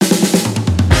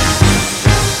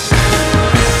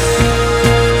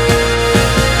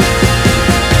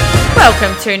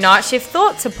Welcome to Night Shift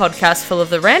Thoughts, a podcast full of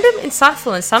the random,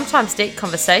 insightful, and sometimes deep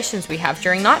conversations we have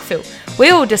during Nightfill.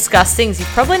 We will discuss things you've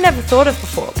probably never thought of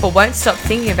before, but won't stop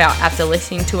thinking about after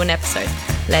listening to an episode.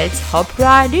 Let's hop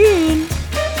right in.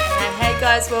 And hey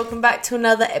guys, welcome back to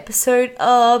another episode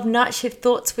of Night Shift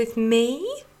Thoughts with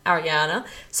me, Ariana.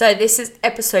 So this is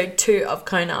episode 2 of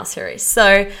Konar series.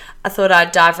 So I thought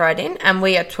I'd dive right in, and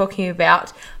we are talking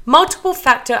about multiple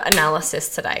factor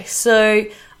analysis today. So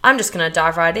I'm just going to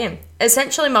dive right in.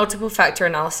 Essentially, multiple factor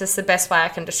analysis, the best way I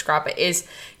can describe it is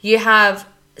you have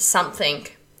something.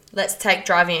 Let's take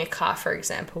driving a car, for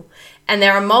example. And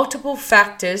there are multiple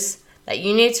factors that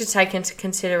you need to take into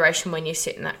consideration when you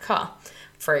sit in that car.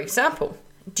 For example,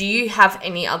 do you have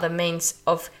any other means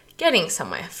of getting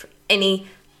somewhere? Any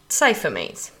safer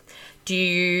means? Do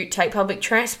you take public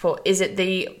transport? Is it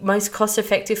the most cost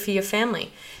effective for your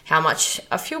family? How much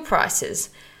are fuel prices?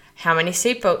 How many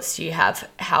seatbelts do you have?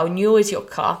 How new is your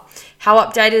car? How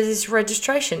updated is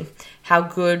registration? How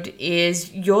good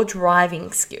is your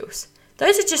driving skills?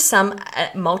 Those are just some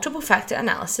multiple factor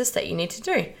analysis that you need to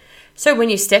do. So when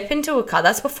you step into a car,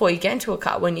 that's before you get into a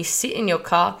car. When you sit in your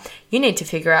car, you need to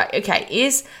figure out, okay,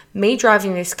 is me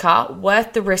driving this car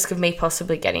worth the risk of me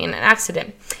possibly getting in an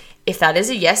accident? If that is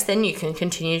a yes, then you can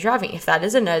continue driving. If that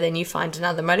is a no, then you find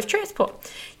another mode of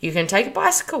transport. You can take a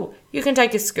bicycle. You can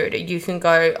take a scooter. You can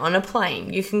go on a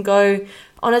plane. You can go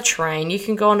on a train. You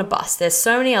can go on a bus. There's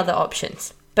so many other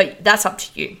options, but that's up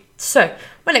to you. So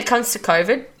when it comes to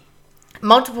COVID,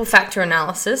 multiple factor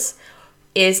analysis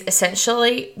is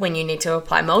essentially when you need to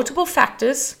apply multiple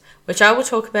factors, which I will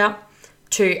talk about,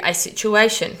 to a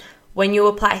situation. When you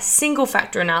apply single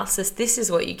factor analysis, this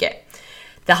is what you get.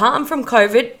 The harm from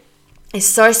COVID is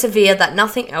so severe that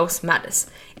nothing else matters.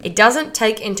 It doesn't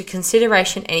take into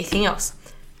consideration anything else.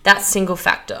 That's single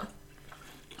factor.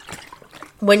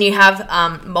 When you have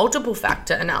multiple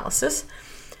factor analysis,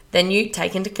 then you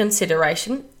take into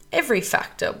consideration every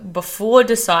factor before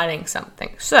deciding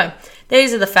something. So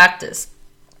these are the factors.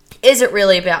 Is it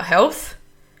really about health?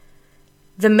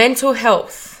 The mental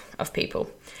health of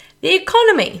people. The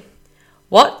economy.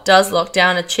 What does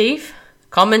lockdown achieve?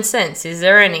 Common sense. Is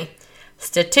there any?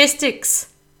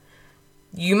 Statistics.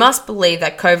 You must believe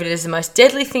that COVID is the most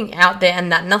deadly thing out there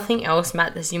and that nothing else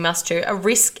matters. You must do a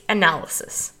risk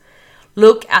analysis.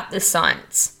 Look at the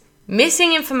science.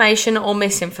 Missing information or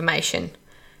misinformation.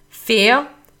 Fear.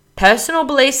 Personal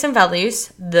beliefs and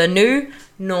values. The new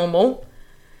normal.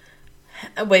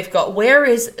 We've got where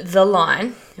is the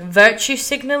line. Virtue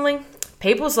signaling.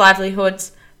 People's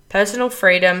livelihoods. Personal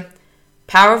freedom.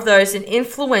 Power of those in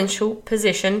influential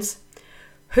positions.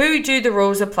 Who do the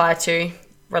rules apply to?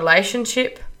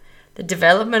 Relationship, the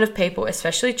development of people,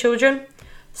 especially children.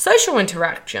 Social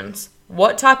interactions.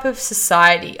 What type of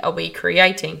society are we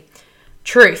creating?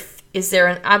 Truth. Is there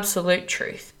an absolute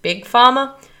truth? Big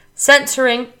pharma,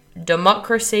 censoring,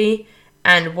 democracy,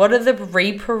 and what are the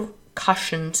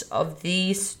repercussions of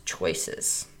these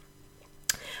choices?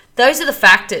 Those are the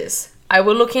factors. I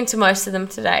will look into most of them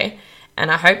today. And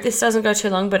I hope this doesn't go too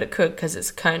long, but it could because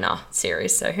it's a Konar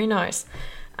series, so who knows.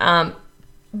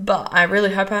 But I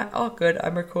really hope good,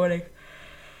 I'm recording.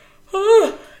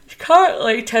 It's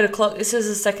currently 10 o'clock. This is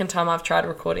the second time I've tried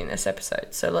recording this episode,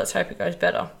 so let's hope it goes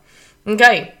better.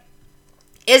 Okay,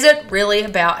 is it really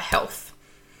about health?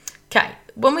 Okay,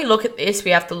 when we look at this,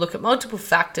 we have to look at multiple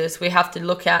factors. We have to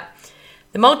look at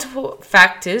the multiple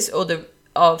factors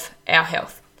of our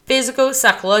health. Physical,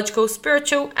 psychological,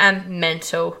 spiritual, and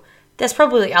mental. There's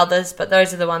probably others, but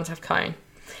those are the ones I've coined.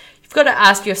 You've got to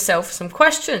ask yourself some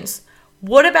questions.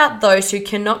 What about those who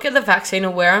cannot get the vaccine or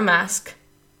wear a mask?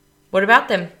 What about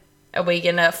them? Are we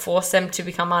going to force them to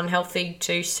become unhealthy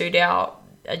to suit our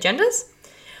agendas?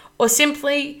 Or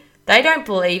simply, they don't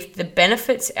believe the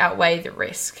benefits outweigh the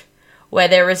risk. Where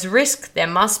there is risk, there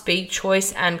must be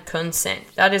choice and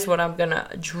consent. That is what I'm going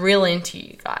to drill into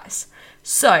you guys.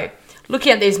 So,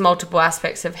 looking at these multiple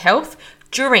aspects of health,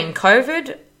 during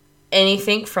COVID,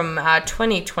 anything from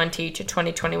 2020 to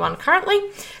 2021 currently,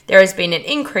 there has been an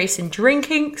increase in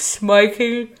drinking,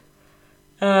 smoking,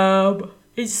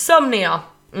 insomnia,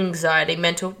 anxiety,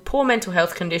 poor mental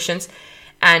health conditions,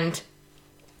 and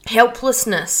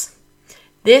helplessness.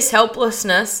 This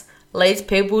helplessness leads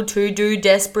people to do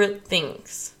desperate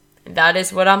things. That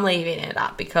is what I'm leaving it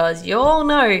at, because you all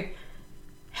know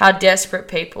how desperate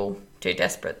people do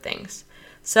desperate things.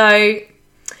 So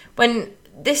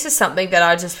this is something that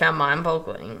I just found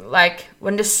mind-boggling. Like,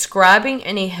 when describing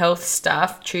any health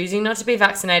staff choosing not to be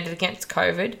vaccinated against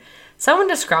COVID, someone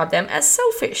described them as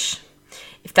selfish.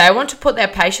 If they want to put their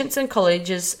patients and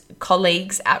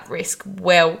colleagues at risk,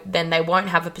 well, then they won't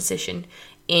have a position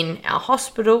in our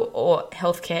hospital or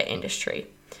healthcare industry.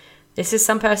 This is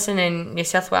some person in New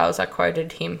South Wales. I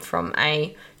quoted him from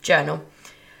a journal.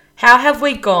 How have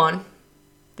we gone?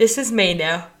 This is me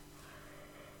now.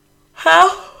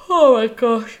 Oh my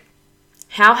gosh.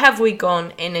 How have we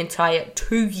gone an entire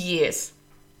 2 years,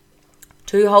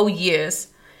 2 whole years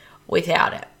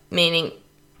without it? Meaning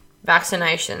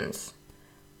vaccinations,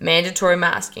 mandatory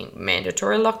masking,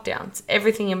 mandatory lockdowns,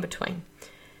 everything in between,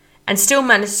 and still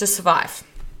managed to survive.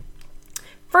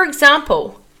 For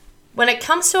example, when it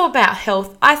comes to about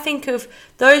health, I think of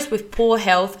those with poor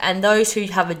health and those who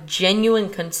have a genuine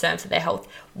concern for their health,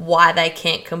 why they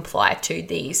can't comply to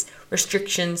these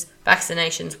restrictions,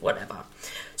 vaccinations, whatever.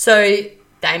 So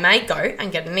they may go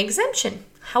and get an exemption.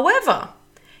 However,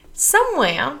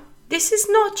 somewhere, this is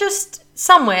not just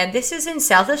somewhere, this is in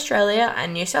South Australia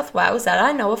and New South Wales that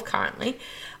I know of currently.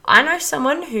 I know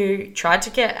someone who tried to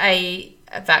get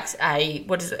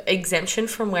exemption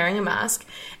from wearing a mask,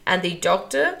 and the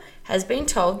doctor has been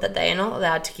told that they are not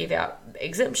allowed to give out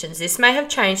exemptions. This may have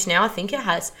changed now, I think it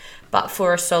has, but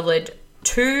for a solid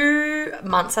 2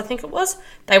 months, I think it was,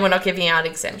 they were not giving out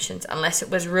exemptions unless it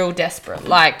was real desperate.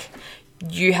 Like,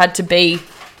 you had to be,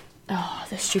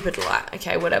 the stupid light,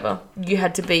 okay, whatever. You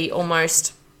had to be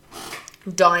almost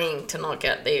dying to not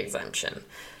get the exemption.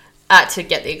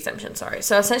 Sorry.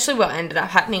 So essentially what ended up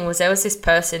happening was there was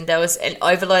an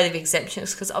overload of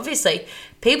exemptions, because obviously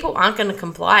people aren't going to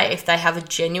comply if they have a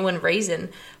genuine reason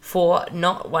for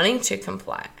not wanting to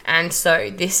comply. And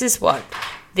so this is what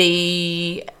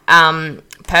the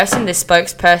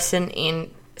spokesperson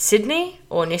in Sydney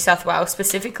or New South Wales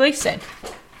specifically said.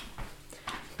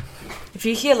 If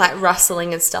you hear like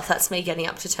rustling and stuff, that's me getting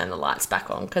up to turn the lights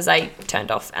back on because they turned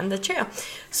off and the chair.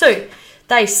 So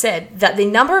they said that the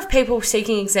number of people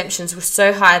seeking exemptions was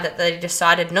so high that they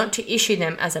decided not to issue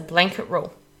them as a blanket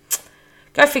rule.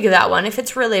 Go figure that one. If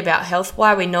it's really about health,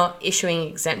 why are we not issuing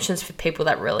exemptions for people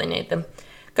that really need them?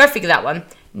 Go figure that one.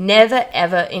 Never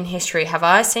ever in history have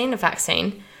I seen a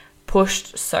vaccine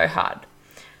pushed so hard.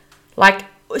 Like,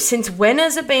 since when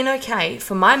has it been okay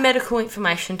for my medical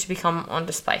information to become on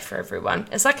display for everyone?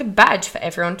 It's like a badge for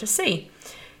everyone to see.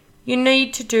 You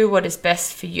need to do what is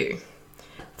best for you.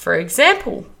 For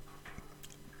example,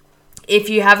 if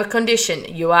you have a condition,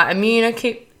 you are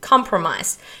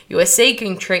immunocompromised, you are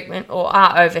seeking treatment, or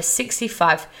are over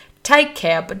 65, take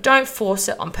care, but don't force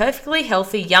it on perfectly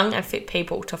healthy, young and fit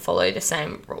people to follow the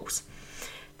same rules.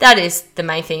 That is the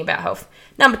main thing about health.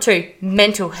 Number 2,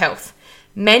 mental health.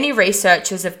 Many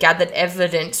researchers have gathered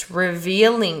evidence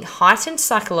revealing heightened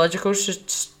psychological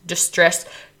distress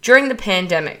during the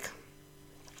pandemic.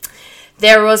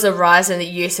 There was a rise in the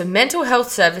use of mental health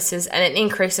services and an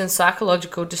increase in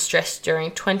psychological distress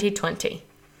during 2020.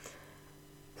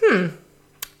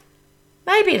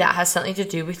 Maybe that has something to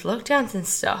do with lockdowns and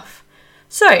stuff.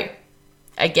 So,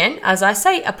 again, as I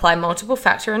say, apply multiple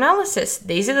factor analysis.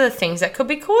 These are the things that could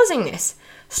be causing this.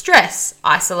 Stress,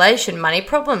 isolation, money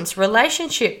problems,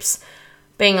 relationships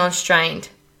being unstrained,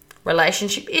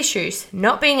 relationship issues,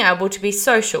 not being able to be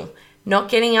social, not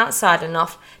getting outside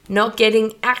enough, not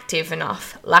getting active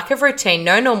enough, lack of routine,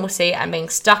 no normalcy, and being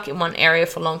stuck in one area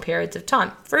for long periods of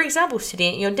time. For example,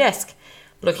 sitting at your desk,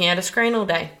 looking at a screen all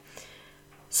day.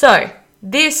 So,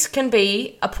 this can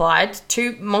be applied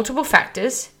to multiple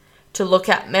factors to look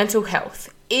at mental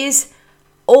health. Is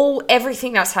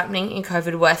everything that's happening in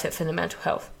COVID worth it for the mental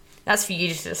health? That's for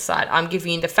you to decide. I'm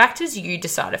giving you the factors, you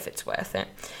decide if it's worth it.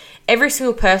 Every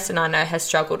single person I know has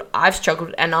struggled. I've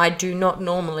struggled, and I do not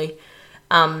normally,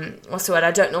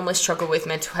 I don't normally struggle with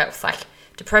mental health, like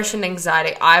depression,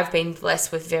 anxiety. I've been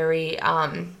blessed with very,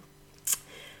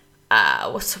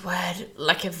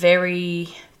 like a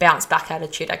very bounce back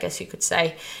attitude, I guess you could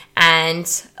say. And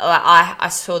I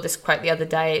saw this quote the other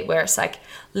day where it's like,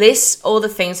 list all the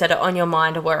things that are on your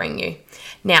mind are worrying you.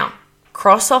 Now,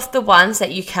 cross off the ones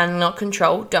that you cannot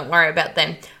control. Don't worry about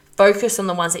them. Focus on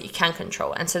the ones that you can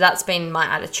control. And so that's been my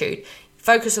attitude.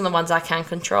 Focus on the ones I can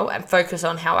control and focus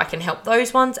on how I can help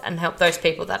those ones and help those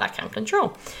people that I can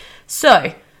control.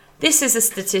 So this is a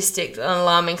statistic, an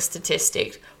alarming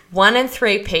statistic. 1 in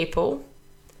 3 people,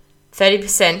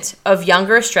 30% of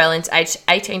younger Australians aged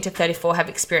 18 to 34 have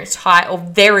experienced high or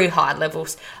very high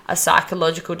levels of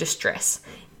psychological distress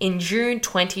in June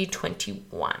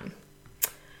 2021.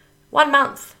 1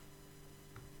 month.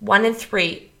 1 in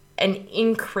 3, an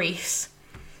increase.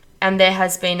 And there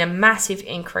has been a massive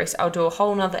increase. I'll do a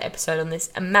whole nother episode on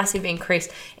this. A massive increase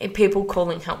in people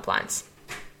calling helplines.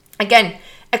 Again,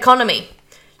 economy.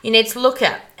 You need to look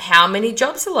at how many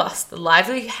jobs are lost,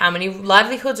 how many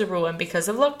livelihoods are ruined because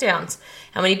of lockdowns,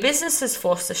 how many businesses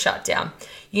forced to shut down.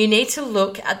 You need to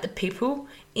look at the people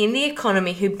in the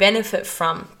economy who benefit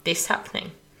from this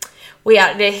happening. We are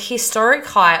at a historic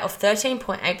high of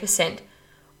 13.8%,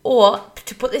 or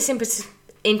to put this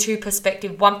into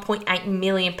perspective, 1.8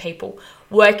 million people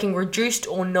working reduced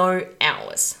or no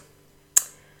hours.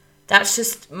 That's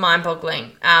just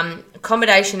mind-boggling.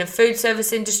 Accommodation and food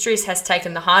service industries has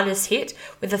taken the hardest hit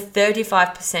with a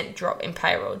 35% drop in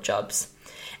payroll jobs.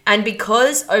 And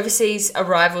because overseas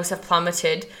arrivals have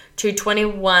plummeted to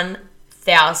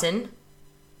 21,000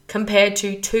 compared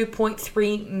to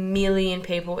 2.3 million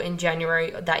people in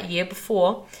January that year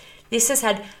before, this has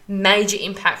had major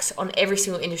impacts on every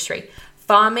single industry.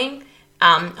 Farming,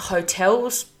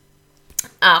 hotels,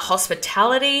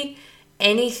 hospitality,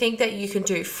 anything that you can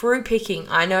do. Fruit picking.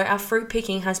 I know our fruit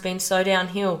picking has been so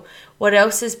downhill. What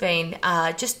else has been?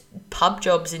 Just pub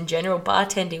jobs in general,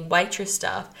 bartending, waitress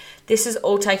staff. This has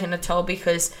all taken a toll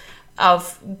because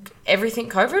of everything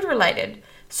COVID related.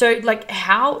 So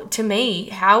how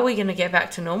are we going to get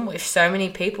back to normal if so many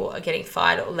people are getting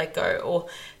fired or let go, or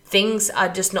things are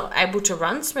just not able to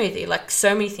run smoothly?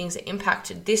 So many things are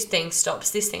impacted. This thing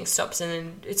stops, and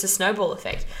then it's a snowball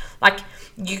effect.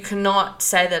 You cannot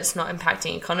say that it's not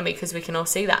impacting economy because we can all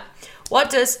see that. What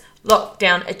does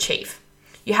lockdown achieve?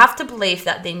 You have to believe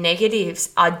that the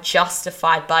negatives are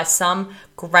justified by some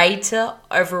greater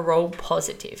overall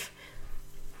positive.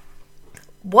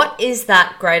 What is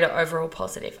that greater overall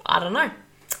positive? I don't know.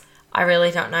 I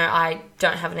really don't know. I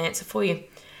don't have an answer for you.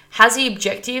 Has the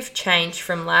objective changed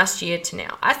from last year to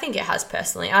now? I think it has,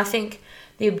 personally. I think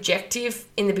the objective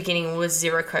in the beginning was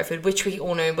zero COVID, which we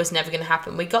all knew was never going to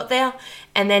happen. We got there,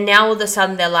 and then now all of a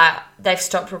sudden they've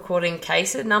stopped recording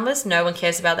case numbers. No one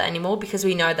cares about that anymore because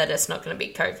we know that it's not going to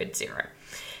be COVID zero.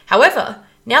 However,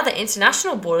 now that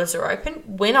international borders are open,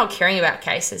 we're not caring about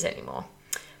cases anymore.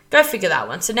 Go figure that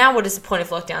one. So now what is the point of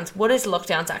lockdowns? What is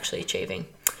lockdowns actually achieving?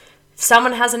 If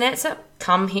someone has an answer,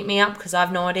 come hit me up because I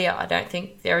have no idea. I don't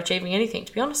think they're achieving anything,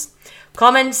 to be honest.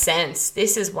 Common sense.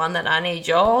 This is one that I need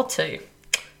y'all to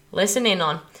listen in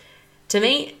on. To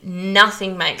me,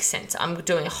 nothing makes sense. I'm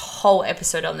doing a whole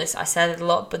episode on this. I said it a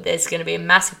lot, but there's going to be a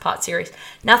massive part series.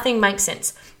 Nothing makes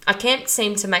sense. I can't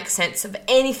seem to make sense of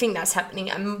anything that's happening.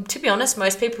 And to be honest,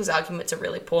 most people's arguments are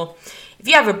really poor. If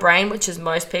you have a brain, which is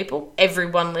most people,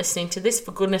 everyone listening to this,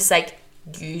 for goodness sake,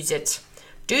 use it.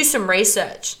 Do some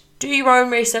research. Do your own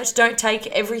research. Don't take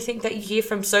everything that you hear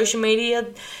from social media,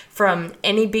 from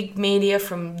any big media,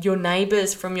 from your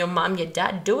neighbors, from your mum, your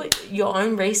dad. Do it your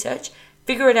own research.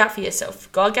 Figure it out for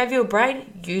yourself. God gave you a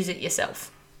brain, use it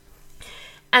yourself.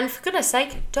 And for goodness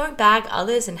sake, don't bag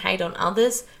others and hate on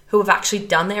others who have actually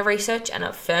done their research and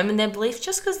are firm in their beliefs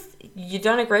just because you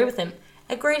don't agree with them.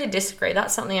 Agree to disagree.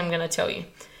 That's something I'm going to tell you.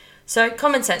 So,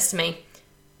 common sense to me.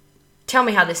 Tell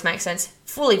me how this makes sense.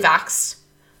 Fully vaxxed,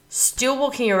 still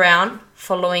walking around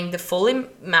following the fully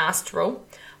masked rule,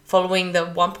 following the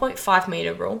 1.5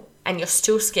 meter rule, and you're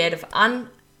still scared of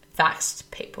unvaxxed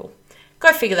people.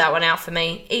 Go figure that one out for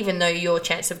me, even though your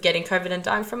chance of getting COVID and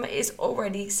dying from it is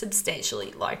already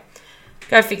substantially low.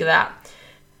 Go figure that.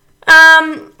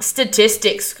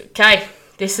 Statistics. Okay,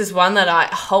 this is one that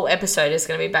a whole episode is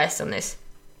going to be based on this.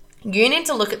 You need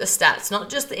to look at the stats, not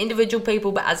just the individual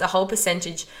people, but as a whole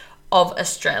percentage of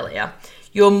Australia.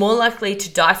 You're more likely to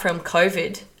die from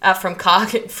COVID,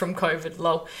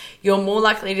 You're more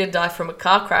likely to die from a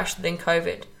car crash than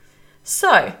COVID.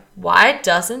 So, why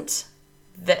doesn't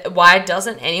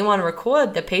anyone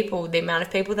record the amount of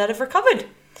people that have recovered?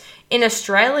 In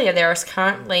Australia, there is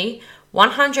currently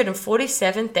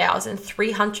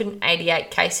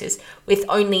 147,388 cases with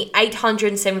only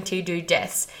 872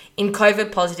 deaths in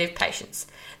COVID positive patients.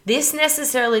 This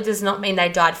necessarily does not mean they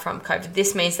died from COVID.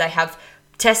 This means they have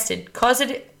tested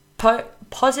COVID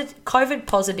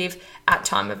positive at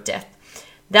time of death.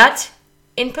 That,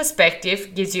 in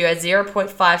perspective, gives you a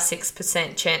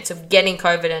 0.56% chance of getting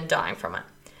COVID and dying from it.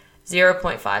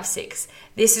 0.56.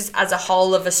 This is as a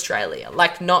whole of Australia,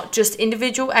 not just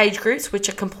individual age groups, which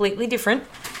are completely different.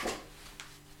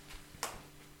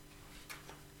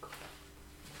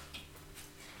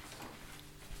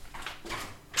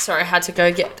 Sorry, I had to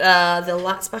go get the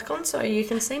lights back on so you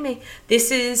can see me.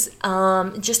 This is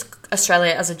just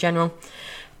Australia as a general.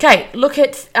 Okay, look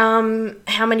at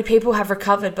how many people have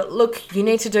recovered, but look, you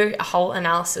need to do a whole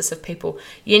analysis of people.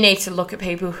 You need to look at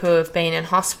people who have been in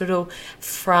hospital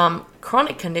from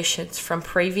chronic conditions, from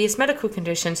previous medical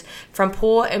conditions, from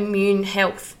poor immune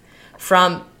health,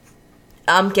 from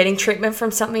getting treatment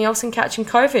from something else and catching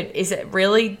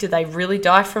COVID. Do they really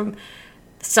die from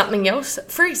Something else,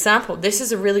 for example, this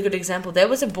is a really good example. There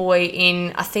was a boy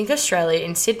in, I think, Australia,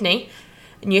 in Sydney,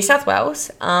 New South Wales.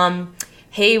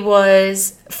 He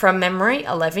was, from memory,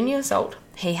 11 years old.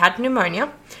 He had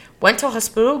pneumonia, went to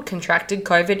hospital, contracted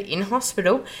COVID in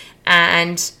hospital,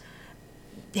 and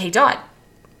he died.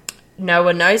 No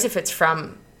one knows if it's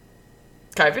from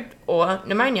COVID or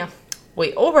pneumonia.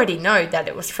 We already know that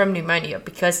it was from pneumonia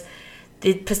because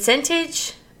the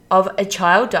percentage of a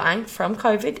child dying from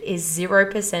COVID is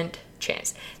 0%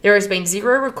 chance. There has been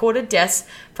 0 recorded deaths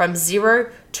from 0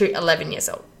 to 11 years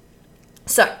old.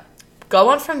 So, go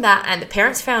on from that, and the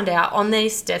parents found out on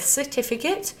these death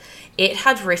certificates, it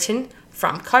had written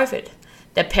from COVID.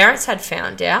 The parents had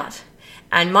found out,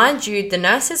 and mind you, the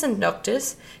nurses and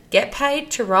doctors get paid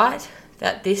to write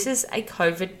that this is a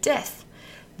COVID death.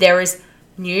 There is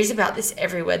news about this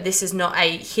everywhere. This is not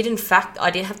a hidden fact.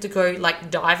 I didn't have to go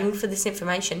diving for this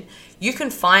information. You can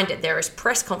find it. There is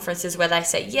press conferences where they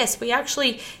say, yes,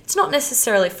 it's not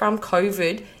necessarily from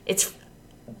COVID, it's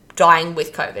dying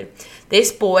with COVID.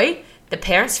 This boy, the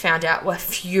parents found out, were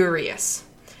furious.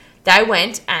 They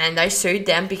went and they sued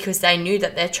them because they knew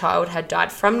that their child had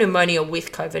died from pneumonia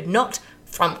with COVID, not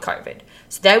from COVID.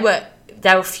 So they were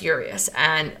furious,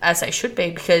 and as they should be,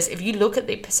 because if you look at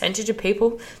the percentage of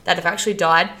people that have actually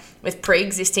died with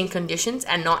pre-existing conditions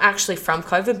and not actually from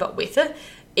COVID but with it,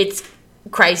 it's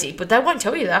crazy. But they won't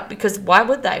tell you that, because why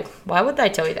would they? Why would they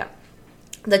tell you that?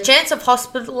 The chance of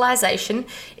hospitalization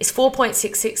is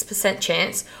 4.66%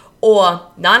 chance,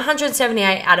 or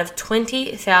 978 out of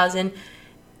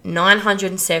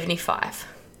 20,975.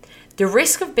 The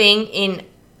risk of being in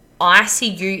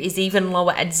ICU is even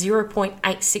lower at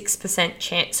 0.86%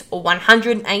 chance, or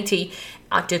 180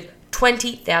 out of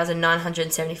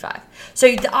 20,975.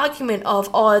 So the argument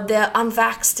of, they're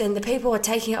unvaxxed and the people are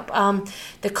taking up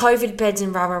the COVID beds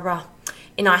and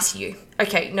in ICU.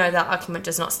 Okay, no, that argument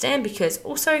does not stand, because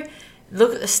also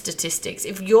look at the statistics.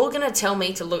 If you're going to tell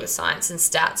me to look at science and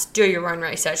stats, do your own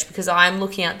research, because I am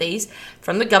looking at these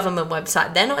from the government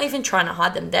website. They're not even trying to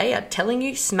hide them. They are telling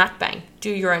you smack bang, do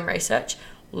your own research.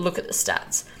 Look at the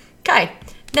stats. Okay,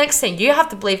 next thing, you have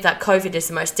to believe that COVID is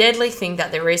the most deadly thing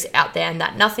that there is out there and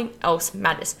that nothing else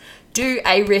matters. Do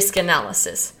a risk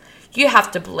analysis. You have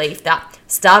to believe that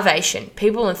starvation,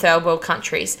 people in third world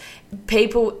countries,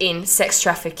 people in sex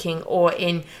trafficking or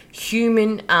in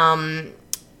human,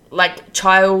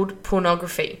 child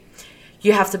pornography,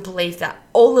 you have to believe that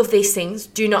all of these things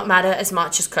do not matter as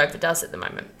much as COVID does at the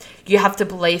moment. You have to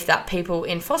believe that people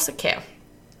in foster care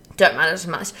don't matter as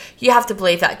much. You have to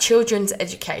believe that children's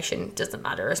education doesn't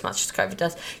matter as much as COVID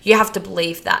does. You have to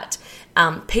believe that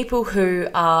people who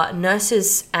are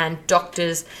nurses and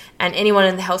doctors and anyone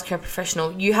in the healthcare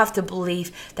professional, you have to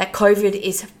believe that COVID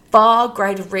is far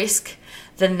greater risk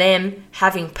than them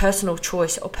having personal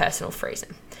choice or personal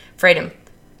freedom.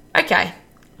 Okay,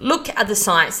 look at the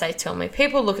science, they tell me.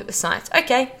 People look at the science.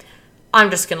 Okay, I'm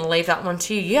just going to leave that one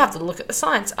to you. You have to look at the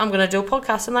science. I'm going to do a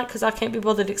podcast on that because I can't be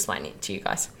bothered explaining it to you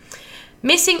guys.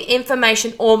 Missing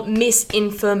information or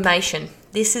misinformation.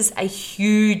 This is a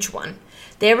huge one.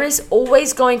 There is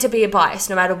always going to be a bias,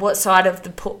 no matter what side of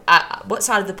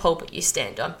the pulpit you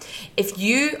stand on. If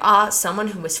you are someone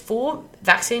who is for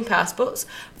vaccine passports,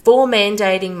 for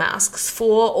mandating masks,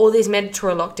 for all these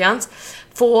mandatory lockdowns,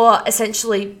 for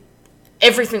essentially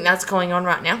everything that's going on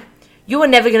right now, you are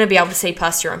never going to be able to see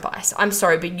past your own bias. I'm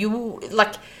sorry,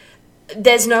 but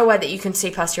there's no way that you can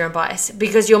see past your own bias,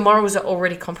 because your morals are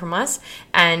already compromised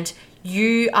and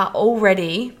you are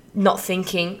already not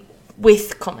thinking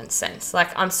with common sense.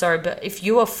 I'm sorry, but if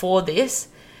you are for this,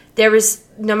 there is,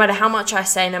 no matter how much I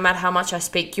say, no matter how much I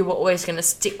speak, you are always going to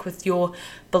stick with your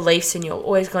beliefs and you're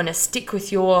always going to stick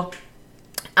with your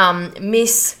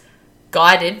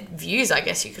misguided views, I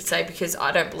guess you could say, because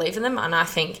I don't believe in them, and I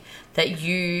think that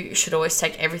you should always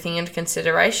take everything into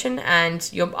consideration, and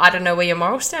I don't know where your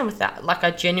morals stand with that.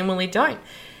 I genuinely don't.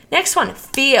 Next one,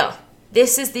 fear.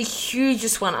 This is the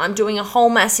hugest one. I'm doing a whole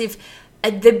massive,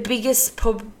 the biggest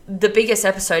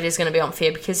episode is going to be on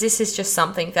fear, because this is just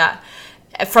something that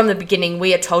from the beginning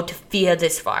we are told to fear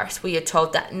this virus. We are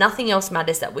told that nothing else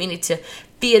matters, that we need to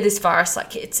fear this virus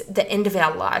like it's the end of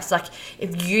our lives.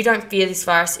 If you don't fear this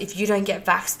virus, if you don't get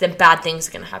vaxxed, then bad things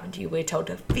are going to happen to you. We're told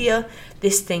to fear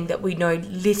this thing that we know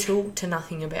little to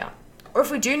nothing about. Or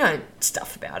if we do know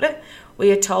stuff about it,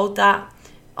 we are told that,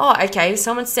 if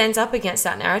someone stands up against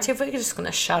that narrative, we're just going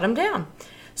to shut them down.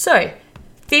 So,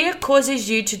 fear causes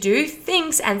you to do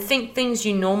things and think things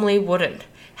you normally wouldn't.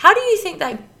 How do you think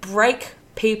they break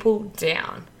people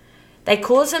down? They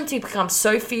cause them to become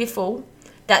so fearful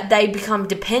that they become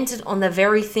dependent on the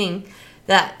very thing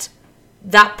that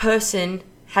person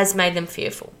has made them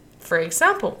fearful. for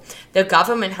example, the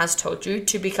government has told you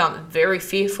to become very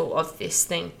fearful of this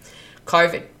thing,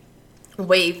 COVID.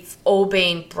 We've all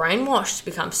been brainwashed to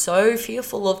become so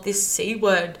fearful of this C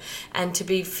word, and to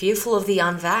be fearful of the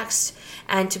unvaxxed,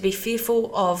 and to be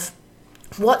fearful of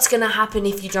what's going to happen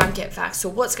if you don't get vaxxed, or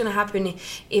what's going to happen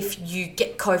if you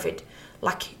get COVID.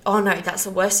 Like, oh no, that's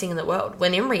the worst thing in the world.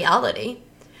 When in reality,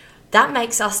 that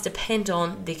makes us depend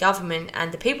on the government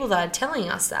and the people that are telling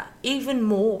us that even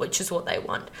more, which is what they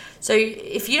want. So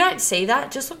if you don't see that,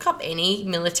 just look up any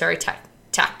military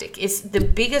tactic. It's the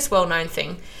biggest well-known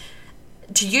thing,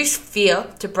 to use fear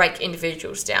to break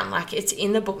individuals down. Like, it's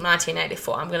in the book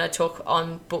 1984. I'm going to talk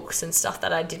on books and stuff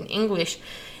that I did in English.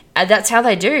 That's how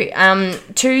they do.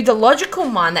 To the logical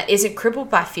mind that isn't crippled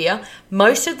by fear,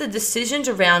 most of the decisions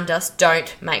around us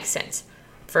don't make sense.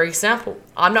 For example,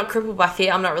 I'm not crippled by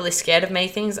fear. I'm not really scared of many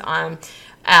things. I'm,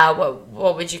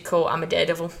 what would you call? I'm a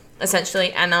daredevil,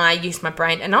 essentially, and I use my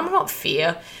brain. And I'm not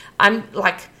fear. I'm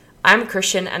a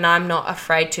Christian, and I'm not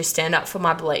afraid to stand up for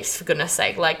my beliefs. For goodness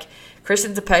sake, like,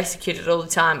 Christians are persecuted all the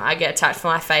time. I get attacked for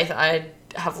my faith. I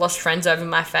have lost friends over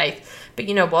my faith. But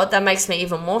you know what? That makes me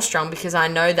even more strong, because I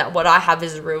know that what I have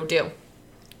is a real deal.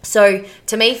 So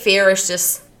to me, fear is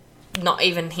just not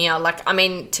even here. Like, I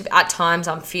mean, at times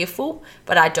I'm fearful,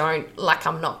 but I don't, like,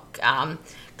 I'm not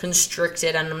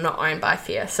constricted, and I'm not owned by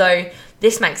fear. So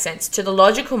this makes sense. To the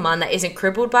logical mind that isn't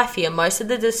crippled by fear, most of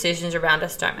the decisions around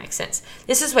us don't make sense.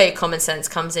 This is where your common sense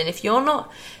comes in. If you're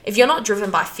not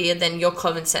driven by fear, then your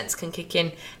common sense can kick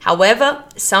in. However,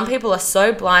 some people are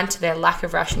so blind to their lack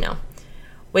of rationale.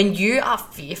 When you are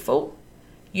fearful,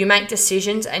 you make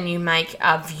decisions and you make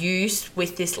views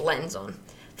with this lens on.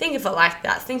 Think of it like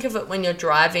that. Think of it when you're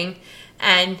driving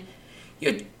and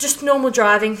you're just normal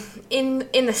driving in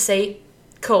the seat.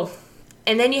 Cool.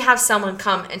 And then you have someone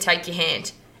come and take your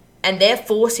hand, and they're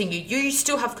forcing you. You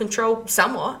still have control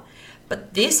somewhat,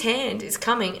 but this hand is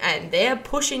coming and they're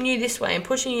pushing you this way and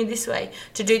pushing you this way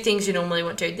to do things you normally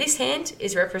won't do. This hand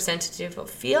is representative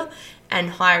of fear and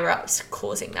higher ups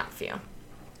causing that fear.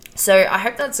 So I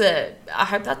hope that's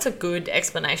a good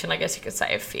explanation, I guess you could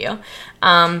say, of fear.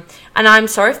 And I'm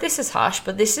sorry if this is harsh,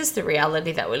 but this is the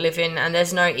reality that we live in, and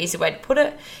there's no easy way to put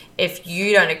it. If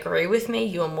you don't agree with me,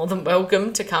 you are more than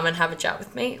welcome to come and have a chat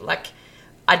with me. Like,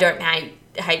 I don't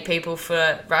hate people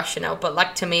for rationale, but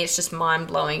like, to me, it's just mind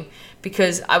blowing,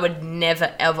 because I would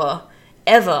never, ever,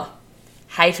 ever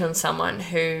hate on someone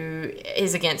who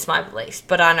is against my beliefs.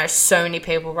 But I know so many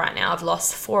people right now. I've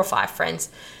lost 4 or 5 friends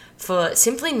for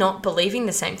simply not believing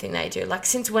the same thing they do. Like,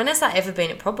 since when has that ever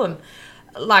been a problem?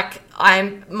 Like,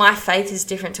 my faith is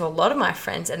different to a lot of my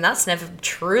friends, and that's never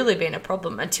truly been a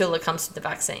problem until it comes to the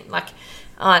vaccine. Like,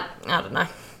 I don't know.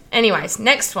 Anyways,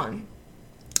 next one.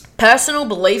 Personal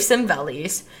beliefs and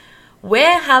values.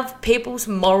 Where have people's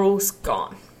morals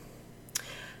gone?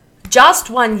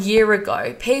 Just 1 year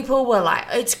ago, people were like,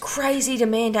 it's crazy to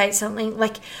mandate something.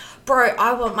 Like, bro,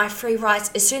 I want my free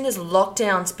rights. As soon as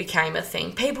lockdowns became a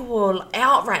thing, people were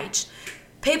outraged.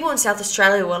 People in South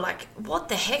Australia were like, what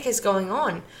the heck is going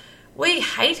on? We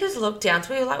hated lockdowns.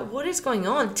 We were like, what is going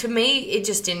on? To me, it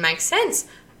just didn't make sense.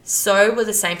 So were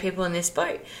the same people in this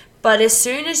boat. But as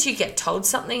soon as you get told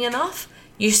something enough,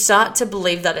 you start to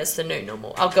believe that it's the new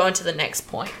normal. I'll go into the next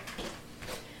point.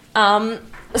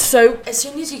 So as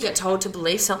soon as you get told to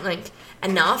believe something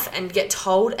enough and get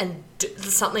told and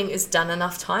something is done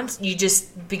enough times, you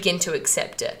just begin to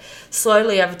accept it.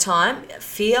 Slowly over time,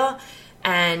 fear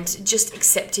and just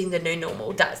accepting the new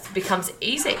normal, that becomes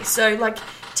easy. So, like,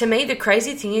 to me, the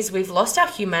crazy thing is we've lost our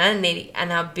humanity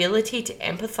and our ability to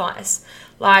empathize.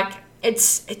 Like,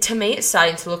 to me, it's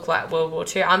starting to look like World War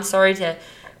II. I'm sorry to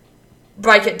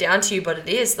break it down to you, but it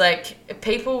is. Like,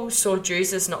 people saw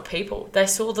Jews as not people. They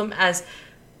saw them as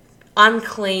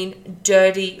unclean,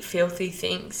 dirty, filthy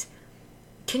things.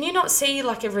 Can you not see,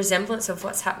 like, a resemblance of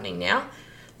what's happening now?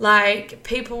 Like,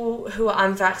 people who are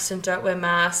unvaxxed and don't wear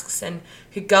masks and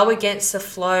who go against the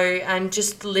flow and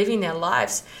just living their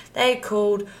lives, they're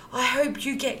called, I hope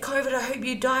you get COVID, I hope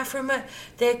you die from it.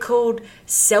 They're called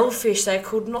selfish, they're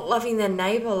called not loving their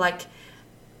neighbour. Like,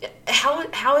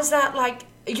 how is that, like,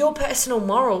 your personal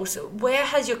morals? Where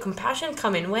has your compassion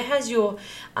come in? Where has your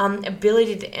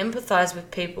ability to empathise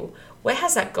with people? Where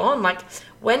has that gone? Like,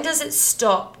 when does it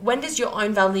stop? When does your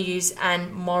own values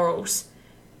and morals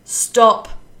stop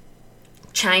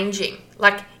changing?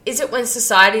 Like, is it when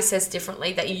society says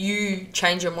differently that you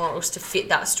change your morals to fit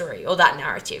that story or that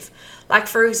narrative? Like,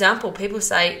 for example, people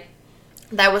say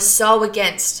they were so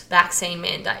against vaccine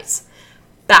mandates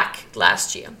back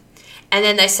last year, and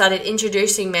then they started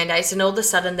introducing mandates, and all of a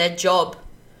sudden their job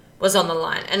was on the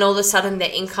line, and all of a sudden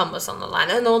their income was on the line,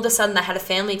 and all of a sudden they had a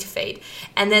family to feed,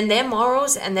 and then their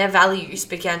morals and their values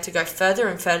began to go further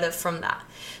and further from that.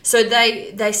 So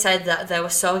they said that they were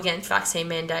so against vaccine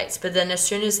mandates, but then as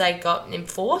soon as they got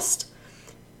enforced,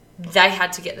 they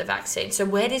had to get the vaccine. So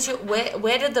where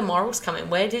did the morals come in?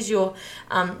 Where does your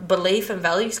belief and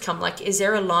values come? Like, is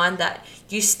there a line that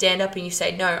you stand up and you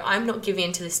say, no, I'm not giving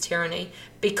in to this tyranny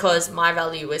because my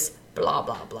value is blah,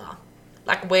 blah, blah?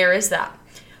 Like, where is that?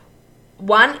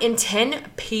 1 in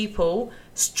 10 people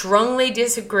strongly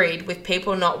disagreed with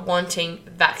people not wanting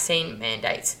vaccine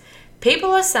mandates.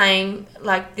 People are saying,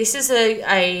 like, this is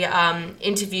a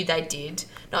interview they did,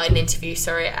 not an interview,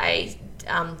 sorry, a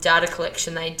data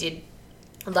collection they did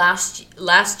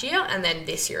last year and then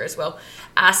this year as well.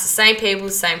 Asked the same people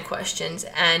the same questions,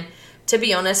 and to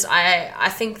be honest, I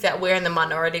think that we're in the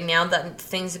minority now that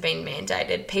things have been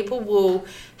mandated. People will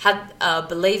have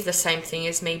believe the same thing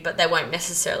as me, but they won't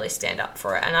necessarily stand up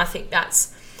for it. And I think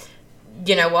that's,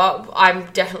 you know what, I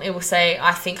definitely will say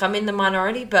I think I'm in the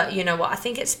minority, but you know what, I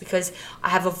think it's because I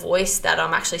have a voice that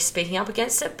I'm actually speaking up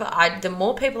against it. But the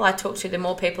more people I talk to, the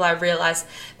more people I realize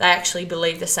they actually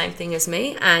believe the same thing as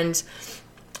me, and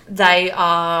they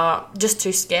are just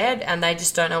too scared and they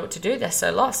just don't know what to do. They're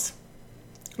so lost.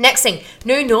 Next thing,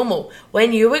 new normal.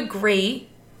 When you agree,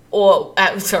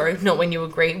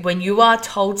 when you are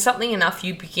told something enough,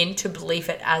 you begin to believe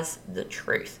it as the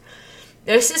truth.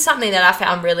 This is something that I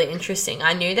found really interesting.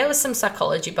 I knew there was some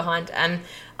psychology behind, and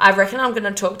I reckon I'm going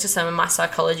to talk to some of my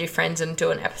psychology friends and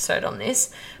do an episode on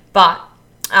this. But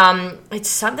it's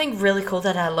something really cool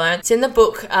that I learned. It's in the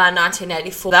book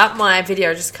 1984. That my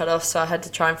video just cut off, so I had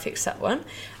to try and fix that one.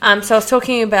 So I was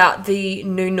talking about the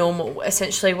new normal.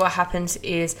 Essentially what happens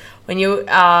is when you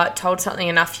are told something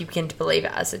enough, you begin to believe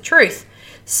it as the truth.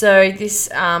 So this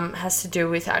has to do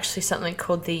with actually something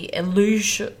called the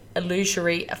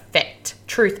illusory effect,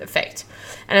 truth effect,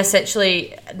 and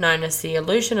essentially known as the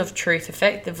illusion of truth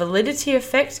effect, the validity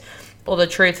effect, or the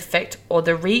truth effect, or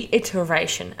the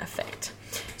reiteration effect.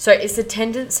 So it's the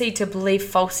tendency to believe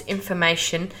false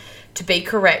information to be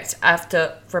correct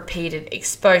after repeated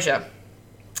exposure.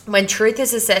 When truth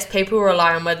is assessed, people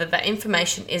rely on whether the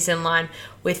information is in line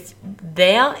with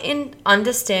their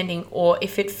understanding or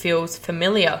if it feels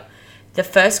familiar. The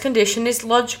first condition is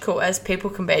logical, as people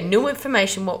compare new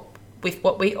information with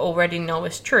what we already know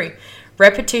is true.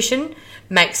 Repetition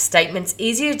makes statements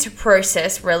easier to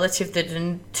process relative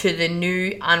to the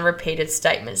new unrepeated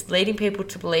statements, leading people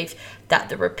to believe that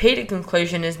the repeated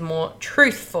conclusion is more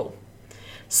truthful.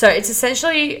 So it's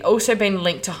essentially also been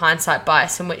linked to hindsight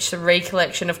bias, in which the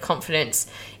recollection of confidence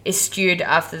is skewed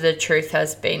after the truth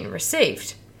has been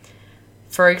received.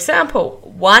 For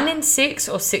example, 1 in 6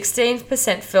 or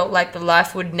 16% felt like the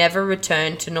life would never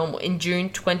return to normal in June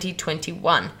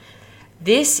 2021.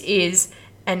 This is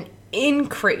an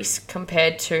increase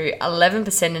compared to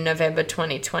 11% in November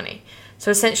 2020.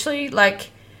 So essentially,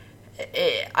 like,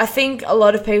 I think a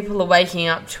lot of people are waking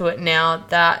up to it now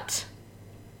that,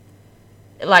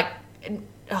 like,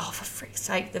 oh, for frick's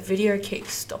sake, the video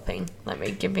keeps stopping.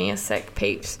 Give me a sec,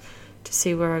 peeps, to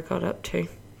see where I got up to.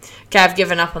 Okay, I've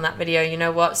given up on that video. You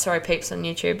know what? Sorry, peeps on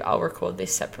YouTube. I'll record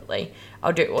this separately.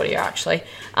 I'll do audio, actually.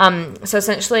 So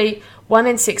essentially, 1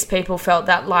 in 6 people felt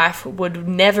that life would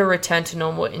never return to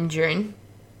normal in June.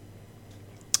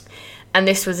 And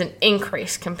this was an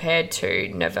increase compared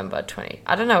to November 20.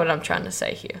 I don't know what I'm trying to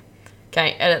say here.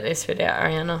 Okay, edit this video,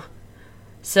 Ariana.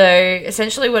 So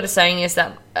essentially what it's saying is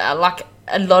that like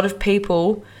a lot of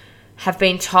people have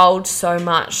been told so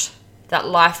much that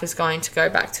life is going to go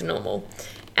back to normal.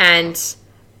 And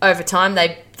over time,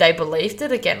 they believed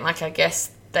it again. Like, I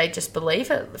guess they just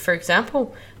believe it. For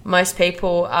example, most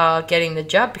people are getting the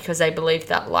jab because they believe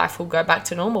that life will go back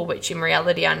to normal, which in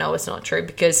reality I know is not true,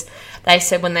 because they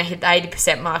said when they hit the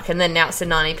 80% mark, and then now it's the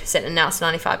 90%, and now it's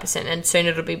 95%, and soon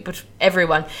it'll be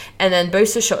everyone. And then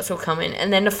booster shots will come in,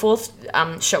 and then the fourth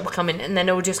shot will come in, and then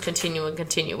it will just continue and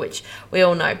continue, which we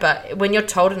all know. But when you're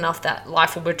told enough that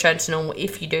life will return to normal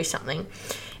if you do something,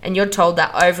 and you're told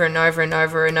that over and over and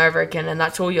over and over again, and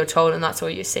that's all you're told and that's all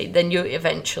you see, then you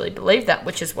eventually believe that,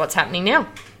 which is what's happening now.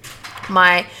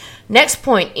 My next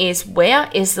point is, where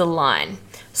is the line?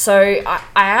 So I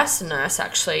asked a nurse,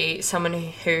 actually, someone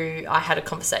who I had a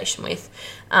conversation with.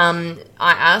 I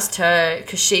asked her,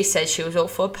 because she said she was all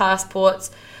for passports,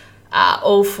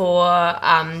 all for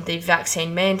the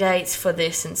vaccine mandates, for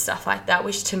this and stuff like that,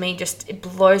 which to me just, it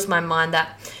blows my mind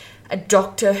that a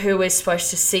doctor who is supposed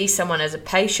to see someone as a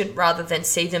patient rather than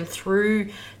see them through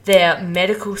their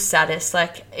medical status.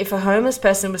 Like, if a homeless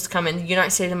person was to come in, you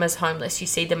don't see them as homeless, you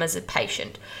see them as a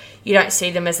patient. you don't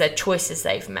see them as their choices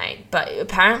they've made. But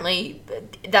apparently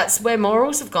that's where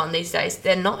morals have gone these days.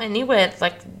 They're not anywhere,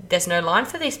 like there's no line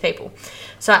for these people.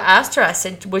 So I asked her, I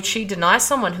said, would she deny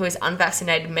someone who is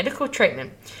unvaccinated medical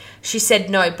treatment? She said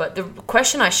no, but the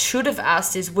question I should have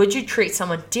asked is, would you treat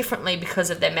someone differently because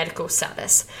of their medical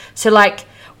status? So like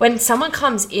when someone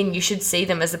comes in, you should see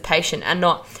them as a patient and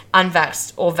not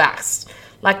unvaxxed or vaxxed.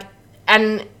 Like,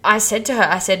 and I said to her,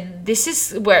 I said, this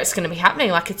is where it's going to be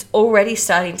happening. Like, it's already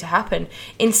starting to happen.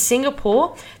 In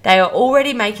Singapore, they are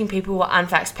already making people who are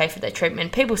unvaxxed pay for their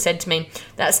treatment. People said to me,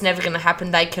 that's never going to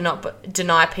happen. They cannot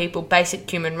deny people basic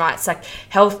human rights like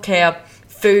healthcare,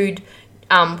 food,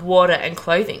 water and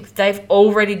clothing. They've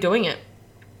already doing it.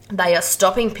 They are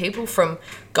stopping people from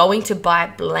going to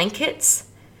buy blankets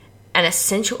and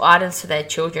essential items for their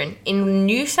children. In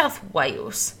New South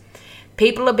Wales,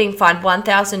 people are being fined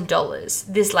 $1,000.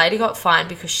 This lady got fined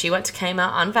because she went to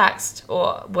Kmart unvaxxed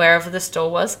or wherever the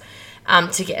store was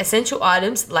to get essential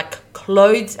items like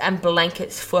clothes and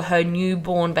blankets for her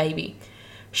newborn baby.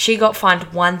 She got fined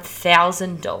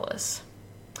 $1,000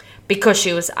 because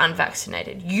she was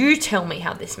unvaccinated. You tell me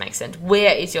how this makes sense.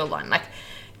 Where is your line? Like,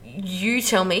 you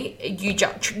tell me, you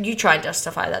try and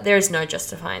justify that. There is no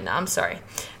justifying that. I'm sorry.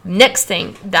 Next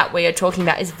thing that we are talking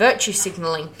about is virtue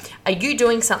signaling. Are you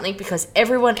doing something because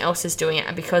everyone else is doing it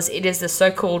and because it is the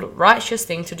so-called righteous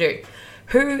thing to do?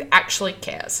 Who actually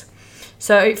cares?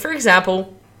 So, for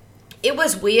example, it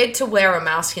was weird to wear a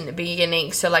mask in the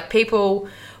beginning. So, like, people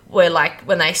were like,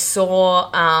 when they saw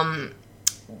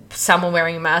someone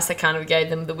wearing a mask, they kind of gave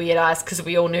them the weird eyes because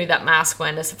we all knew that masks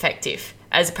weren't as effective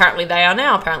as apparently they are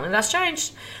now. Apparently that's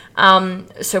changed.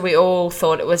 So we all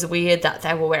thought it was weird that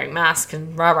they were wearing masks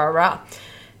and rah, rah, rah.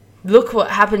 Look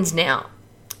what happens now.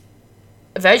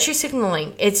 Virtue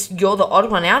signaling, you're the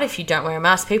odd one out if you don't wear a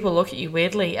mask. People look at you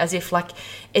weirdly as if like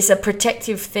it's a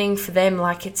protective thing for them,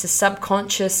 like it's a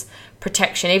subconscious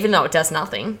protection, even though it does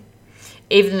nothing.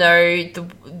 Even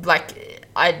though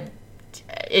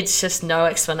it's just no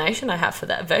explanation I have for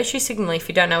that. Virtue signaling, if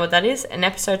you don't know what that is, an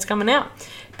episode's coming out.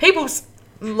 People's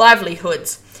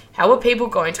livelihoods. How are people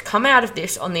going to come out of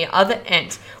this on the other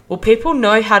end? Will people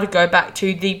know how to go back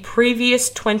to the previous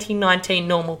 2019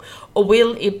 normal? Or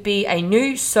will it be a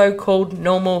new so-called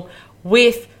normal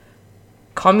with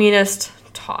communist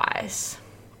ties?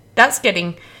 That's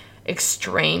getting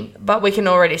extreme, but we can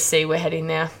already see we're heading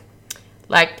there.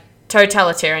 Like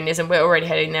totalitarianism, we're already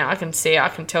heading there. I can see it, I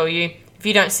can tell you. If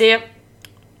you don't see it,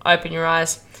 open your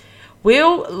eyes.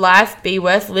 Will life be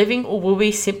worth living, or will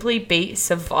we simply be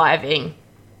surviving?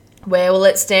 Where will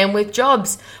it stand with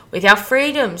jobs, with our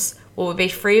freedoms? Will we be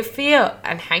free of fear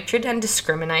and hatred and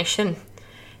discrimination?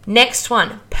 Next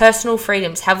one, personal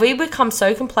freedoms. Have we become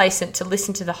so complacent to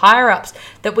listen to the higher-ups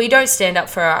that we don't stand up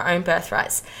for our own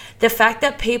birthrights? The fact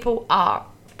that people are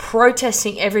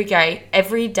protesting every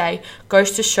day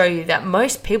goes to show you that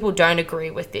most people don't agree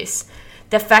with this.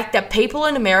 The fact that people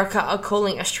in America are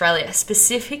calling Australia,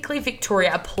 specifically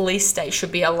Victoria, a police state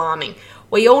should be alarming.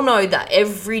 We all know that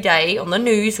every day on the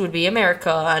news would be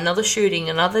America, another shooting,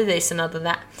 another this, another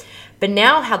that. But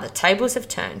now how the tables have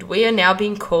turned, we are now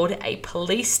being called a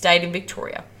police state in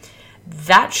Victoria.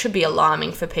 That should be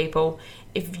alarming for people.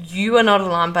 If you are not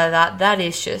alarmed by that, that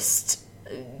is just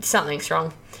something's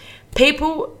wrong.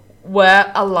 People were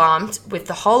alarmed with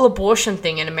the whole abortion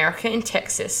thing in America, in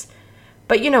Texas.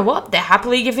 But you know what? They're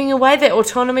happily giving away their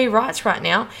autonomy rights right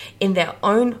now in their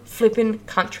own flipping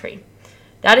country.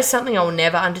 That is something I will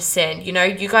never understand. You know,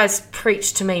 you guys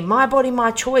preach to me, my body,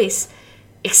 my choice,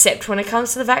 except when it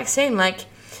comes to the vaccine. Like,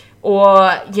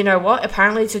 or you know what?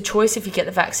 Apparently it's a choice if you get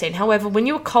the vaccine. However, when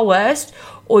you're coerced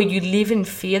or you live in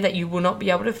fear that you will not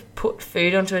be able to put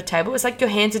food onto a table, it's like your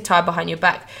hands are tied behind your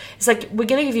back. It's like, we're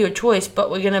going to give you a choice, but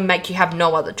we're going to make you have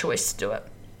no other choice to do it.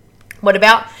 What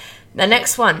about the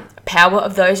next one? Power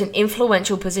of those in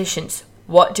influential positions.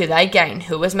 What do they gain?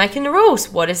 Who is making the rules?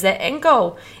 What is their end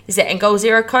goal? Is their end goal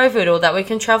zero COVID, or that we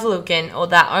can travel again, or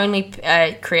that only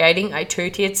creating a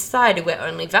two-tiered society where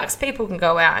only vax people can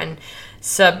go out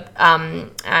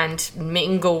and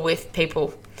mingle with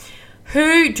people?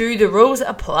 Who do the rules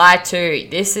apply to?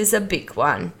 This is a big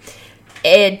one.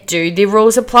 Do the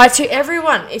rules apply to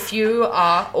everyone? If you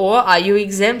are, or are you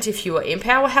exempt if you are in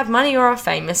power, have money, or a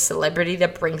famous celebrity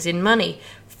that brings in money?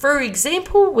 For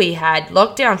example, we had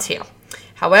lockdowns here.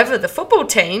 However, the football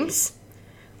teams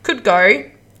could go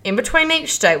in between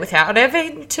each state without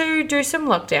having to do some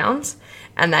lockdowns,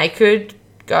 and they could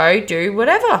go do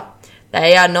whatever.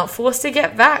 They are not forced to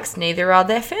get vaxxed, neither are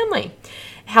their family.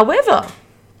 However,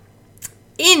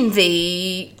 In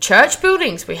the church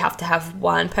buildings, we have to have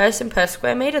one person per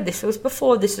square metre. This was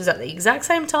before. This was at the exact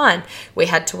same time. We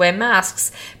had to wear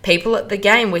masks. People at the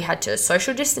game, we had to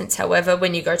social distance. However,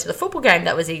 when you go to the football game,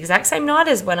 that was the exact same night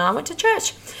as when I went to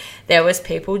church. There was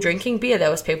people drinking beer.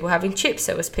 There was people having chips.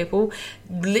 There was people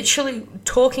literally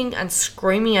talking and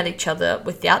screaming at each other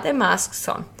without their masks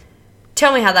on.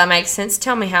 Tell me how that makes sense.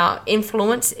 Tell me how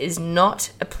influence is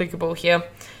not applicable here.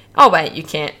 Oh, wait, you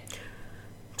can't.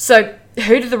 So,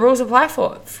 who do the rules apply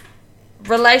for?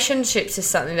 Relationships is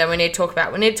something that we need to talk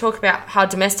about. We need to talk about how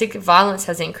domestic violence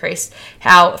has increased,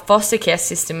 how foster care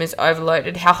system is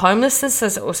overloaded, how homelessness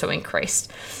has also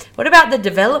increased. What about the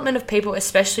development of people,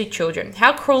 especially children?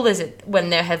 How cruel is it when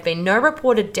there have been no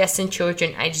reported deaths in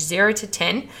children aged 0 to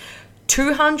 10,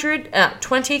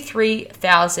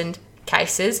 23,000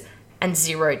 cases, and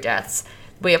 0 deaths?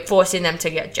 We are forcing them to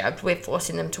get jabbed. We're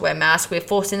forcing them to wear masks. We're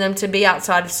forcing them to be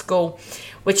outside of school,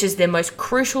 which is their most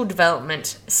crucial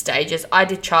development stages. I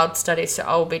did child studies, so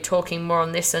I will be talking more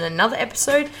on this in another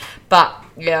episode. But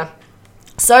yeah,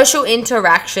 social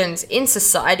interactions in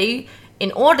society,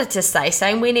 in order to stay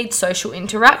sane, we need social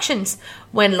interactions.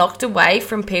 When locked away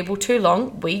from people too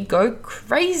long, we go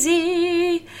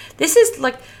crazy. This is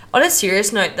like, on a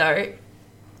serious note though,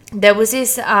 there was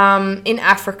this, in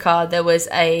Africa, there was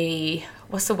a,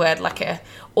 like a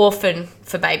orphan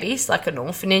for babies, like an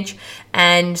orphanage,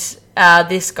 and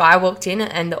this guy walked in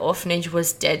and the orphanage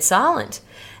was dead silent.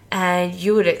 And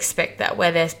you would expect that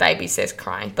where there's babies, there's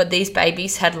crying. But these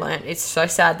babies had learnt, it's so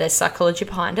sad, there's psychology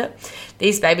behind it.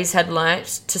 These babies had learnt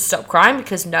to stop crying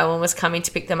because no one was coming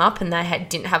to pick them up and they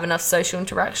didn't have enough social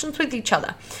interactions with each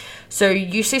other. So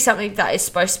you see something that is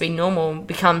supposed to be normal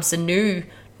becomes the new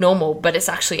normal, but it's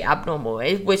actually abnormal,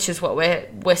 which is what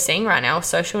we're seeing right now,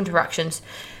 social interactions.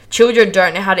 Children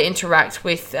don't know how to interact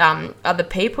with other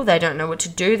people. They don't know what to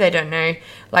do. They don't know,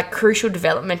 like, crucial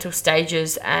developmental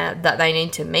stages that they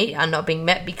need to meet are not being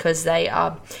met because they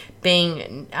are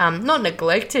being not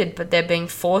neglected, but they're being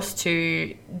forced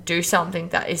to do something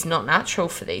that is not natural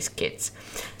for these kids.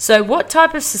 So what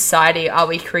type of society are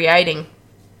we creating?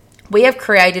 We have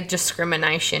created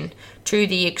discrimination to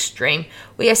the extreme.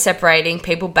 We are separating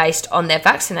people based on their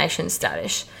vaccination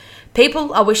status.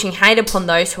 People are wishing hate upon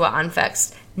those who are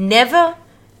unvaxxed. Never,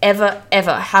 ever,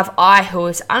 ever have I, who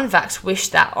is unvaxxed,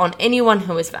 wished that on anyone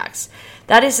who is vaxxed.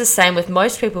 That is the same with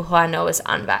most people who I know as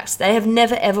unvaxxed. They have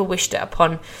never, ever wished it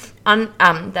upon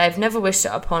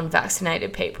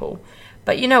vaccinated people.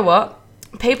 But you know what?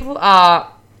 People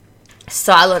are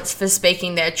silenced for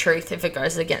speaking their truth if it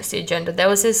goes against the agenda. There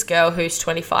was this girl who's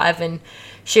 25 and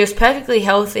she was perfectly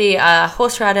healthy,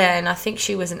 horse rider, and I think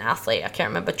she was an athlete. I can't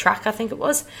remember, track I think it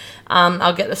was.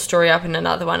 I'll get the story up in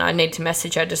another one. I need to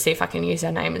message her to see if I can use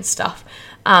her name and stuff.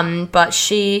 But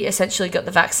she essentially got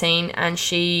the vaccine and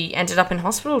she ended up in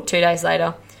hospital 2 days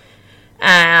later.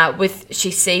 She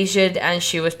seizured and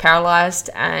she was paralysed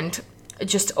and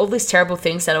just all these terrible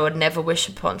things that I would never wish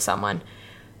upon someone.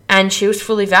 And she was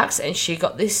fully vaxxed and she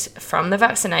got this from the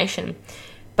vaccination.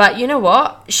 But you know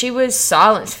what? She was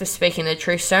silenced for speaking the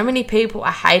truth. So many people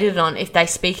are hated on if they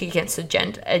speak against the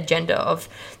agenda of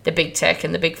the big tech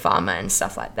and the big pharma and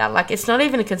stuff like that. Like, it's not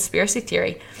even a conspiracy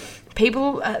theory.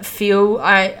 People feel,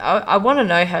 I want to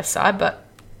know her side, but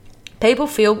people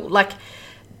feel like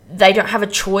they don't have a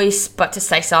choice but to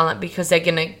stay silent because they're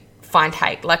going to find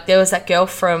hate. Like, there was that girl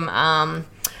from,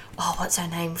 what's her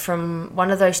name? From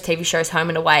one of those TV shows, Home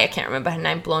and Away. I can't remember her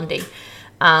name, Blondie.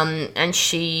 And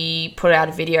she put out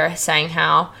a video saying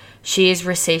how she has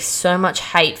received so much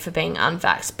hate for being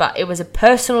unvaxxed, but it was a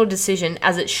personal decision,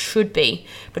 as it should be,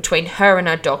 between her and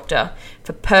her doctor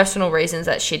for personal reasons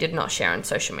that she did not share on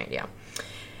social media.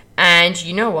 And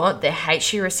you know what? The hate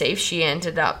she received, she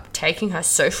ended up taking her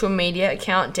social media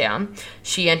account down.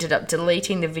 She ended up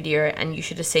deleting the video, and you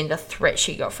should have seen the threat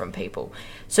she got from people.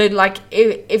 So, like,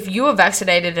 if you are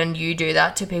vaccinated and you do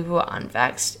that to people who are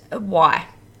unvaxxed, why?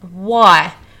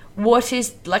 Why? What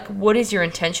is your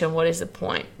intention? What is the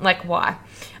point? Like, why?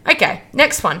 Okay,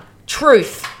 next one.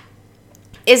 Truth.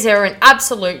 Is there an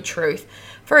absolute truth?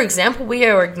 For example, we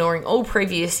are ignoring all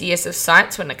previous years of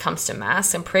science when it comes to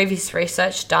masks and previous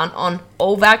research done on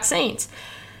all vaccines.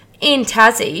 In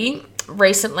Tassie,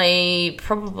 recently,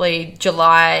 probably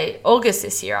August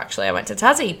this year, actually, I went to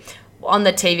Tassie. On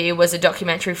the TV was a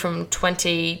documentary from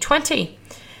 2020.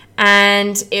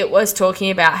 And it was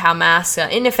talking about how masks are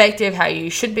ineffective, how you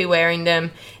should be wearing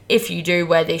them if you do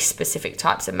wear these specific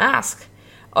types of masks.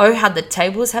 Oh, how the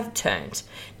tables have turned.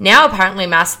 Now, apparently,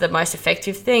 masks are the most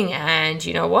effective thing. And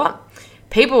you know what?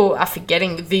 People are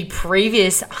forgetting the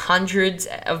previous hundreds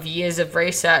of years of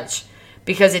research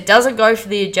because it doesn't go for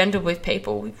the agenda with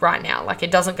people right now. Like,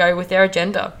 it doesn't go with their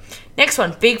agenda. Next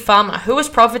one, Big Pharma. Who is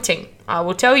profiting? I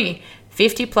will tell you,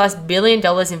 $50+ billion in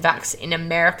vax in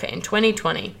America in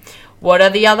 2020. What are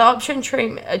the other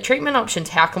treatment options?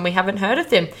 How come we haven't heard of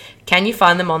them? Can you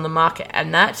find them on the market?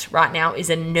 And that right now is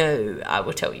a no, I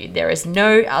will tell you. There is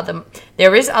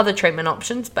other treatment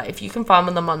options, but if you can find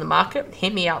them on the market,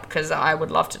 hit me up because I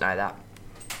would love to know that.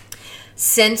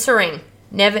 Censoring.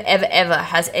 Never, ever, ever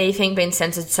has anything been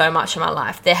censored so much in my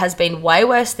life. There has been way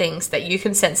worse things that you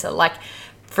can censor. Like,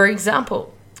 for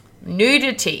example,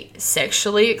 nudity,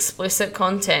 sexually explicit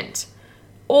content.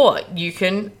 Or you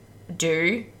can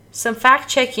do some fact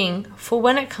checking for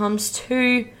when it comes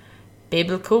to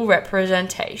biblical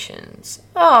representations.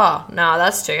 Oh, no,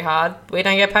 that's too hard. We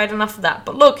don't get paid enough for that.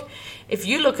 But look, if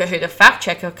you look at who the fact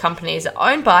checker companies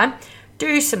are owned by,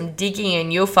 do some digging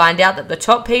and you'll find out that the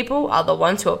top people are the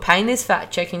ones who are paying these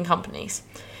fact checking companies.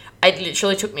 It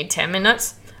literally took me 10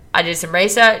 minutes. I did some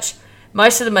research.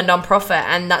 Most of them are non-profit,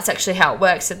 and that's actually how it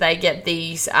works. So they get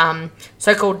these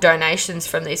so-called donations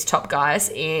from these top guys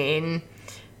in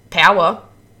power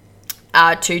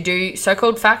to do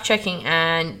so-called fact-checking.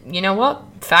 And you know what?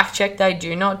 Fact-check they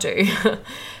do not do.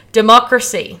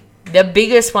 Democracy, the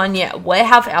biggest one yet. Where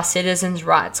have our citizens'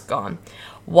 rights gone?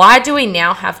 Why do we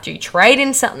now have to trade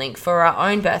in something for our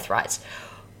own birthrights?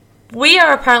 We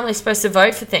are apparently supposed to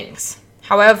vote for things.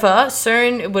 However,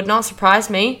 soon it would not surprise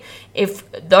me if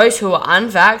those who are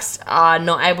unvaxxed are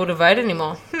not able to vote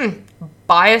anymore.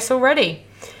 Bias already.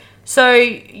 So,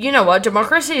 you know what?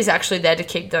 Democracy is actually there to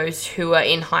keep those who are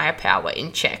in higher power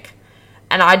in check.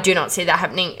 And I do not see that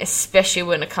happening, especially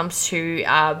when it comes to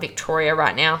Victoria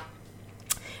right now.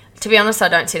 To be honest, I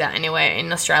don't see that anywhere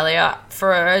in Australia.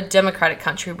 For a democratic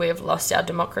country, we have lost our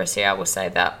democracy, I will say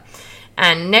that.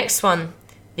 And next one,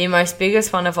 the most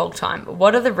biggest one of all time.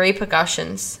 What are the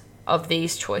repercussions of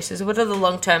these choices? What are the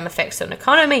long-term effects on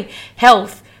economy,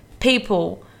 health,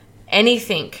 people,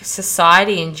 anything,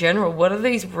 society in general? What are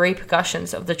these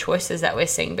repercussions of the choices that we're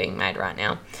seeing being made right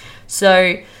now?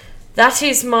 So it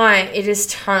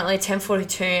is currently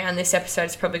 10:42 and this episode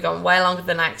has probably gone way longer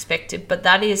than I expected, but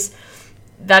that is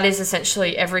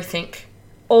essentially everything.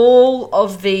 All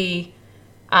of the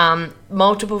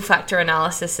multiple factor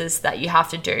analyses that you have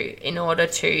to do in order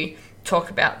to talk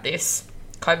about this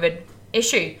COVID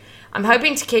issue. I'm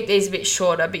hoping to keep these a bit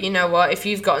shorter, but you know what? If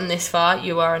you've gotten this far,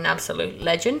 you are an absolute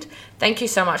legend. Thank you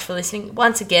so much for listening.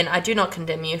 Once again, I do not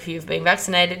condemn you if you've been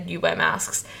vaccinated, you wear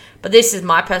masks. But this is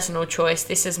my personal choice.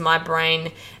 This is my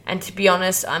brain. And to be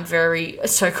honest, I'm very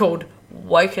so-called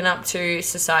woken up to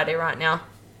society right now.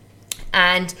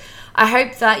 And I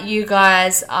hope that you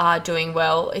guys are doing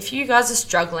well. If you guys are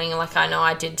struggling, like I know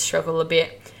I did struggle a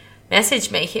bit,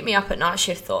 message me, hit me up at Night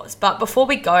Shift Thoughts. But before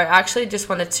we go, I actually just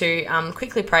wanted to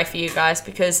quickly pray for you guys,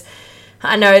 because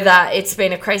I know that it's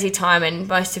been a crazy time and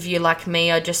most of you, like me,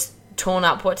 are just torn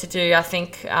up what to do. I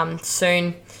think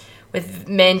soon with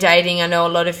mandating, I know a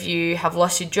lot of you have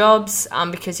lost your jobs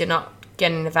because you're not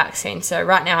getting the vaccine. So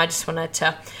right now I just wanted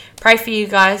to pray for you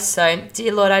guys. So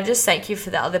dear Lord, I just thank you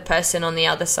for the other person on the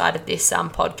other side of this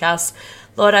podcast.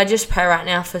 Lord, I just pray right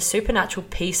now for supernatural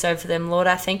peace over them. Lord,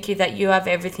 I thank you that you have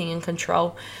everything in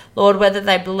control. Lord, whether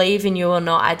they believe in you or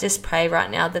not, I just pray right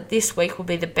now that this week will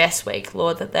be the best week,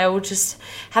 Lord, that they will just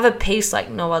have a peace like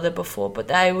no other before, but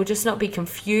they will just not be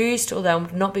confused, or they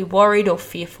will not be worried or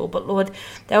fearful, but Lord,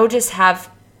 they will just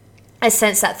have a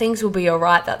sense that things will be all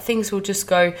right, that things will just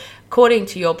go according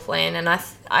to your plan. And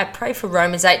I pray for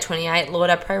Romans 8:28, Lord.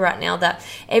 I pray right now that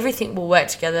everything will work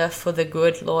together for the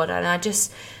good, Lord. And I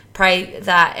just pray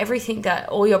that everything, that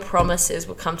all your promises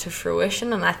will come to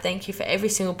fruition. And I thank you for every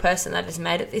single person that has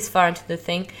made it this far into the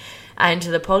thing,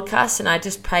 into the podcast. And I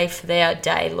just pray for their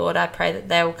day, Lord. I pray that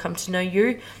they will come to know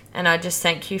you. And I just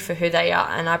thank you for who they are.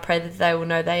 And I pray that they will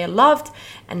know they are loved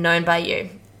and known by you.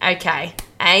 Okay.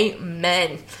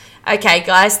 Amen. Okay,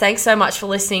 guys, thanks so much for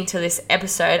listening to this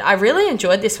episode. I really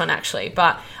enjoyed this one, actually,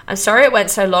 but I'm sorry it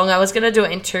went so long. I was going to do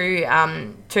it in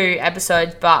two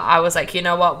episodes, but I was like, you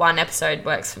know what? One episode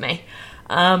works for me.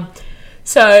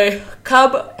 So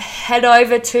head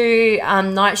over to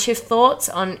Night Shift Thoughts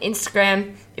on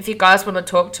Instagram if you guys want to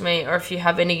talk to me, or if you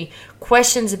have any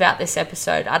questions about this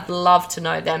episode. I'd love to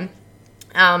know them.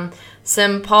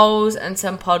 Some polls and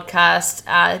some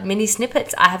podcast mini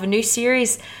snippets. I have a new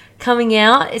series coming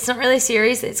out. It's not really a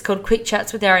series. It's called Quick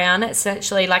Chats with Ariana. It's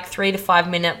essentially like 3 to 5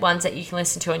 minute ones that you can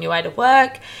listen to on your way to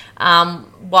work,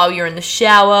 while you're in the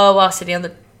shower, while sitting on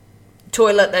the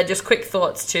toilet. They're just quick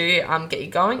thoughts to get you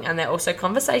going, and they're also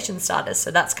conversation starters. So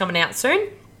that's coming out soon.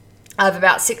 I have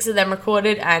about 6 of them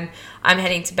recorded, and I'm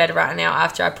heading to bed right now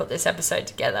after I put this episode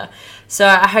together. So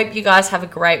I hope you guys have a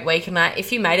great week, and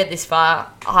if you made it this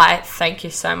far, I thank you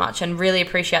so much and really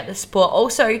appreciate the support.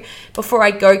 Also, before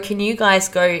I go, can you guys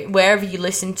go wherever you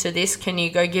listen to this, can you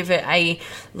go give it a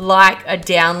like, a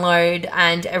download,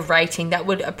 and a rating? That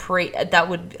would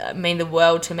mean the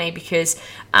world to me, because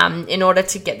in order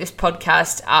to get this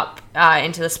podcast up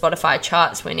into the Spotify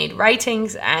charts, we need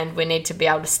ratings and we need to be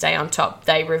able to stay on top.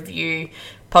 They review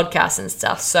podcasts and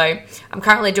stuff. So I'm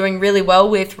currently doing really well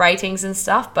with ratings and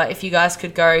stuff, but if you guys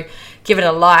could go give it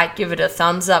a like, give it a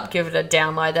thumbs up, give it a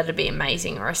download, that'd be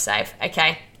amazing, or a save.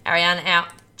 Okay, Ariana out.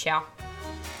 Ciao.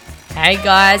 Hey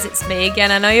guys, it's me again.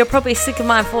 I know you're probably sick of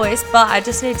my voice, but I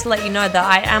just need to let you know that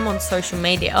I am on social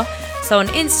media. So on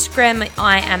Instagram,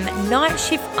 I am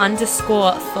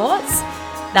nightshift_thoughts.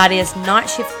 That is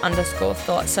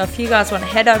nightshift_thoughts. So if you guys want to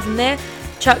head over there,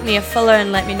 chuck me a follow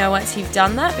and let me know once you've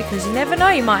done that, because you never know,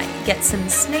 you might get some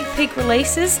sneak peek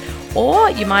releases,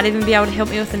 or you might even be able to help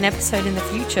me with an episode in the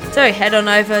future. So head on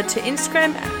over to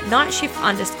Instagram,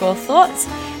 nightshift_thoughts,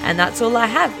 and that's all I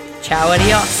have. Ciao,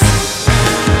 adios.